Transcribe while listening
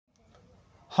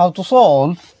How to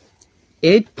solve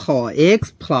 8 power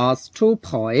x plus 2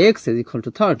 power x is equal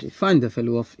to 30. Find the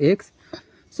value of x.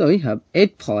 So we have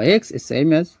 8 power x is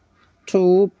same as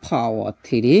 2 power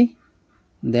 3,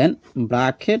 then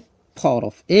bracket power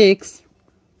of x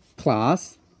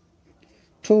plus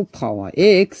 2 power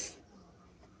x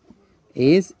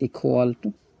is equal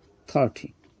to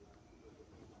 30.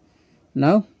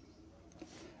 Now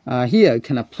here you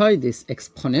can apply this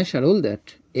exponential rule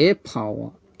that a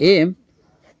power m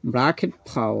bracket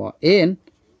power n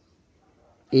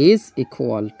is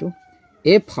equal to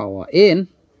a power n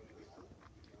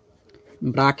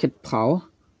bracket power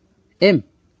m.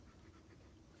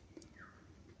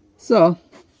 So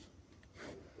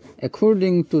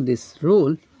according to this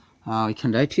rule, we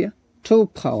can write here 2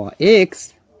 power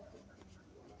x,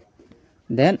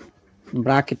 then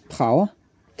bracket power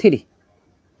 3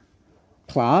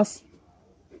 plus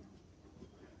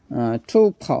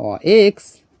 2 power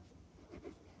x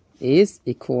is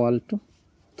equal to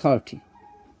 30.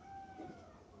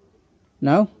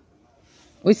 Now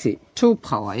we see 2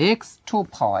 power x,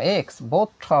 both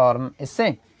term is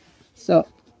same. So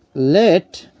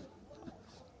let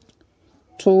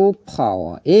 2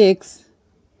 power x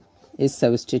is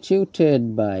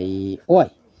substituted by y.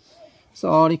 So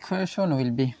our equation will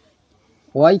be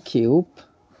y cube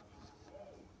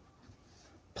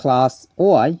plus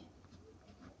y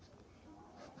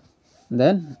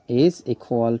then is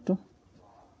equal to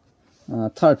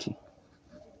 30.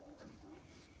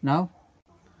 Now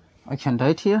I can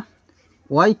write here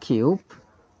y cube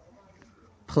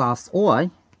plus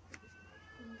y,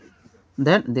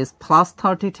 then this plus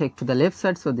 30 take to the left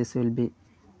side, so this will be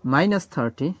minus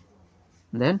 30,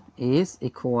 then is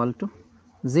equal to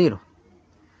 0.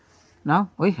 Now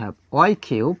we have y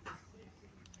cube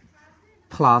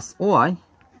plus y,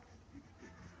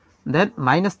 then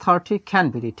minus 30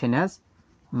 can be written as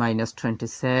minus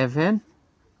 27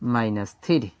 minus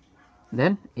 3,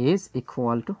 then is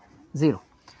equal to 0.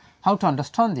 How to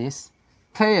understand this?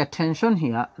 Pay attention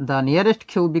here, the nearest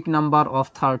cubic number of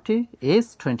 30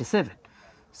 is 27.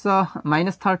 So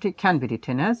minus 30 can be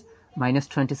written as minus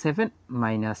 27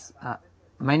 minus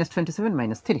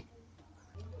 3.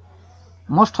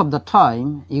 Most of the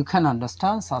time you can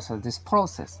understand such as this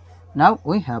process. Now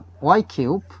we have y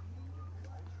cube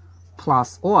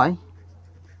plus y,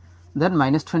 then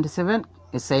minus 27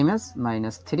 is same as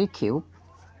minus 3 cube,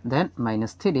 then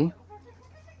minus 3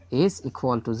 is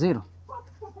equal to 0.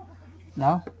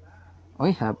 Now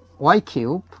we have y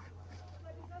cube,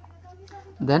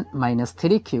 then minus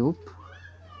 3 cube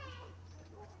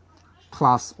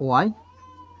plus y,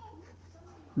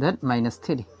 then minus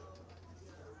 3,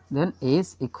 then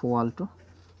is equal to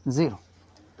 0.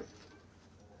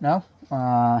 Now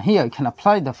here you can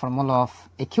apply the formula of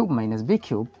a cube minus b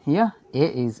cube. Here a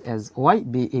is as y,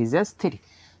 b is as 3.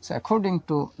 So according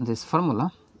to this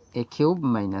formula, a cube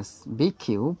minus b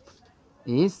cube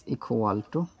is equal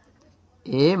to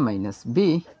a minus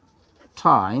b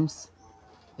times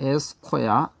a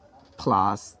square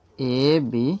plus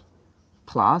ab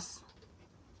plus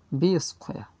b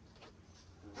square.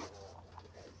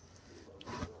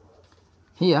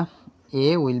 Here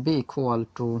a will be equal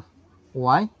to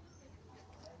y,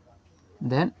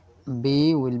 then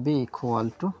b will be equal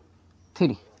to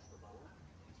 3.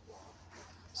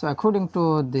 So according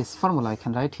to this formula I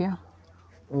can write here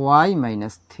y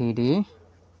minus 3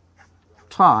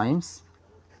 times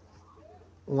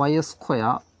y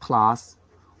square plus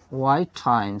y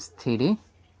times 3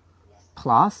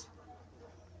 plus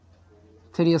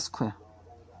 3 square.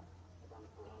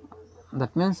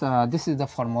 That means this is the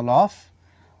formula of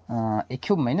a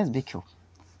cube minus b cube.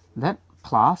 Then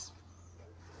plus,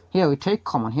 here we take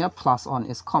common, here plus 1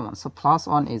 is common, so plus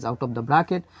 1 is out of the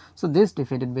bracket, so this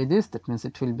divided by this, that means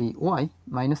it will be y,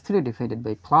 minus 3 divided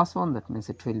by plus 1, that means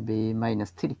it will be minus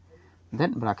 3,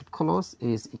 then bracket close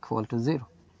is equal to 0.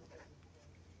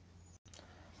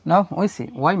 Now we see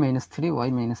y minus 3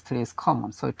 is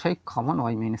common, so we take common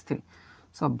y minus 3,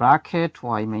 so bracket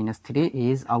y minus 3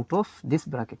 is out of this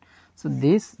bracket, so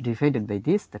this divided by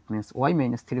this, that means y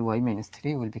minus 3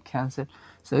 will be cancelled,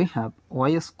 so we have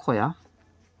y square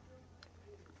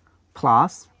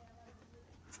plus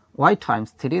y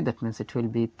times 3, that means it will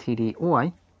be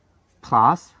 3y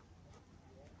plus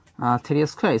 3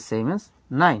 square is same as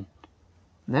 9,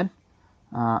 then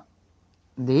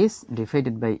this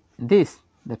divided by this,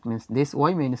 that means this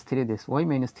y minus 3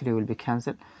 will be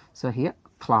cancelled, so here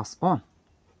plus 1,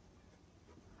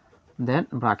 then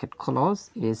bracket close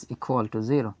is equal to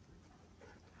 0.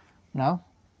 Now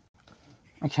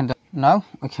I can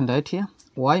write here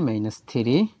y minus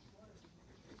 3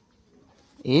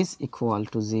 is equal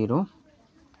to 0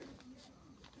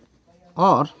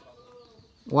 or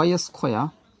y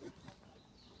square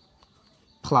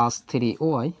plus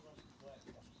 3y,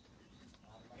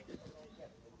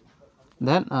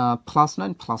 then plus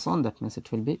 9 plus 1, that means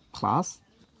it will be plus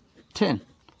 10,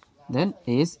 then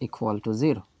is equal to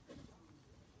 0.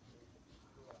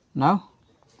 Now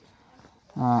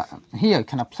here you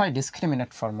can apply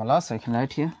discriminant formula, so you can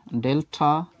write here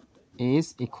delta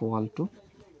is equal to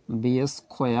b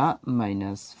square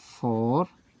minus 4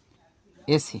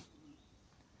 ac.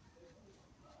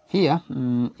 Here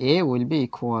a will be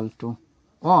equal to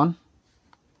 1,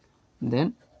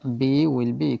 then b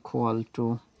will be equal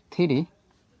to 3,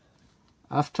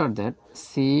 after that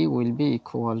c will be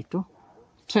equal to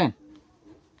 10.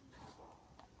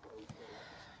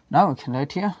 Now we can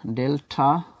write here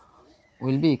delta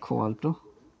will be equal to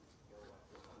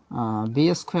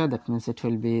b square, that means it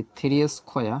will be 3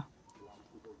 square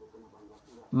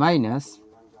minus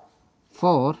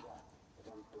 4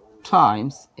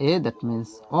 times a, that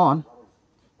means 1,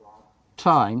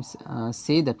 times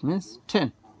c, that means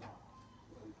 10.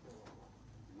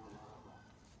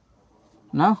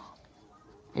 Now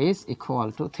is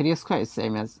equal to 3 square is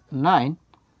same as 9,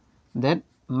 then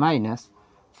minus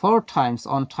 4 times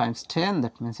 1 times 10,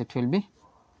 that means it will be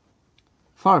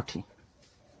 40,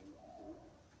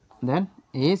 then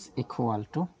is equal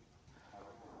to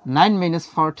 9 minus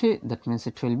 40, that means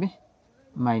it will be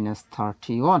minus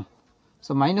 31.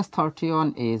 So minus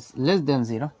 31 is less than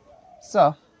 0.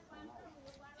 So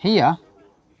here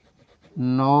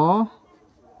no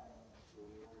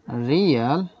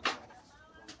real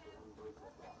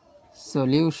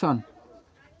solution.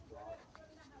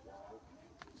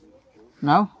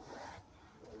 Now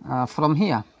from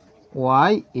here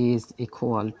y is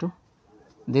equal to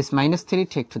this minus 3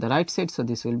 take to the right side, so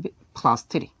this will be plus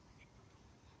 3.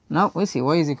 Now we see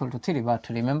y is equal to 3, but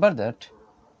remember that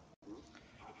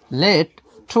let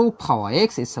 2 power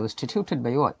x is substituted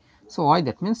by y. So y,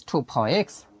 that means 2 power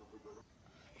x.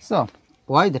 So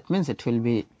y, that means it will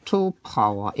be 2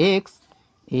 power x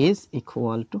is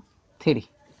equal to 3.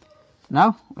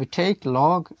 Now we take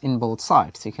log in both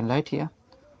sides. You can write here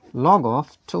log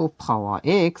of 2 power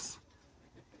x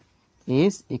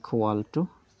is equal to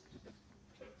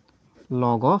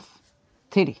log of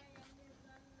 3.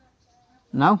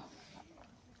 Now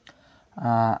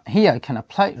here I can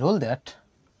apply rule that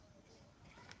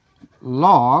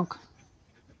log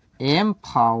m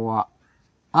power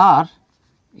r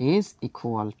is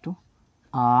equal to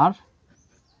r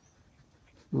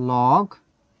log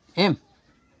m.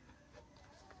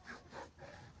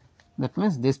 That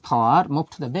means this power move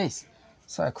to the base.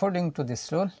 So according to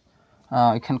this rule,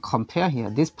 you can compare here.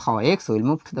 This power x will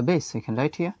move to the base. So you can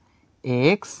write here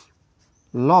x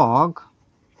log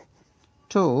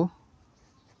 2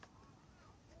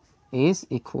 is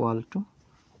equal to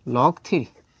log 3.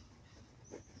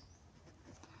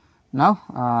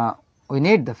 Now we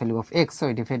need the value of x,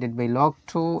 so divided by log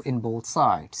 2 in both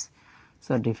sides.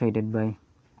 So divided by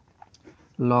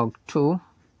log 2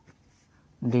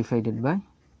 divided by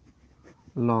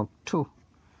log 2.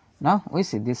 Now we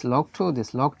see this log 2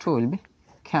 will be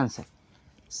cancelled.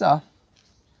 So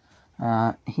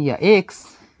here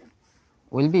x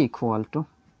will be equal to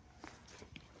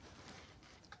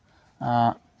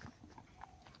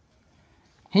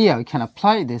here we can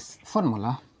apply this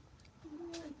formula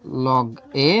log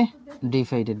a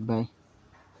divided by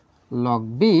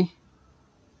log b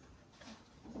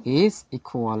is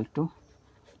equal to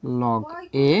log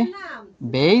a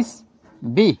base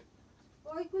b.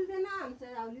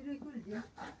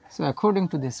 So according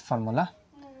to this formula,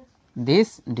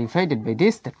 this divided by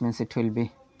this, that means it will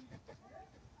be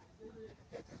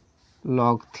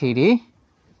log 3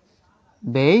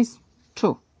 base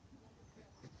 2.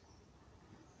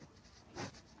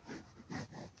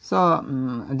 So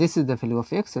this is the value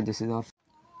of x, so this is our.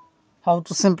 How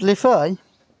to simplify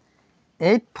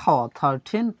 8 power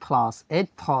 13 plus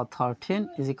 8 power 13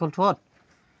 is equal to what?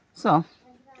 So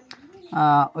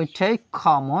we take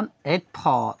common 8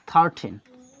 power 13.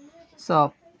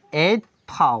 So 8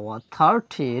 power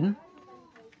 13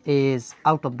 is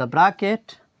out of the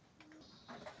bracket.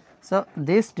 So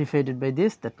this divided by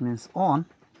this, that means 1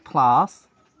 plus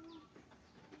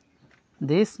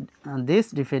this and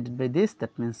this divided by this,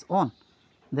 that means 1,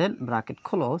 then bracket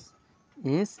close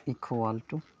is equal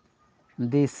to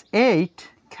this 8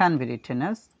 can be written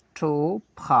as 2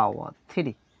 power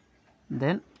 3,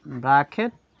 then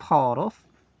bracket power of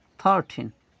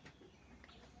 13,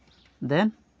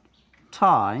 then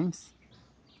times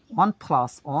 1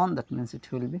 plus 1, that means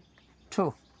it will be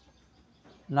 2.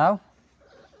 Now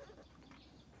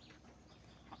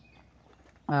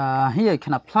here you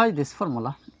can apply this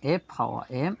formula a power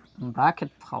m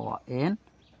bracket power n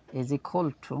is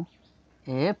equal to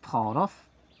a power of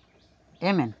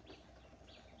mn.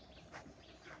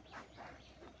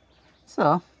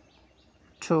 So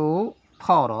 2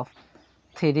 power of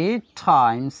 3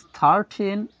 times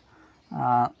 13,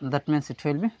 that means it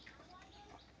will be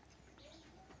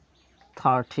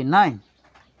 39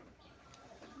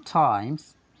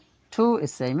 times 2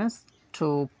 is same as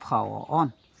 2 power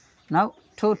on. Now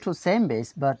 2 to same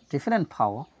base but different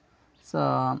power,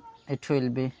 so it will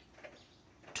be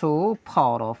 2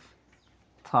 power of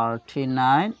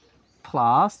 39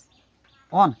 plus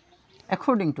 1.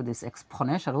 According to this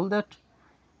exponential rule, that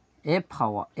a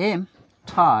power m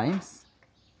times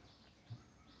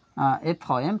a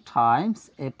power m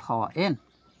times a power n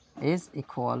is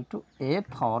equal to a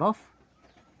power of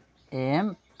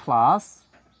m plus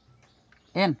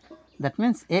n. That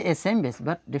means a is same base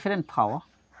but different power.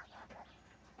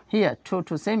 Here 2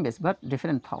 to same base but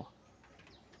different power.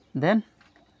 Then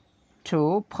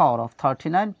 2 power of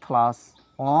 39 plus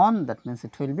 1, that means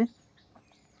it will be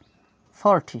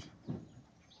 40.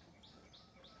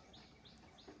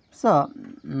 So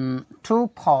 2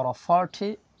 power of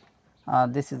 40,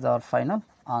 this is our final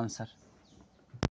answer.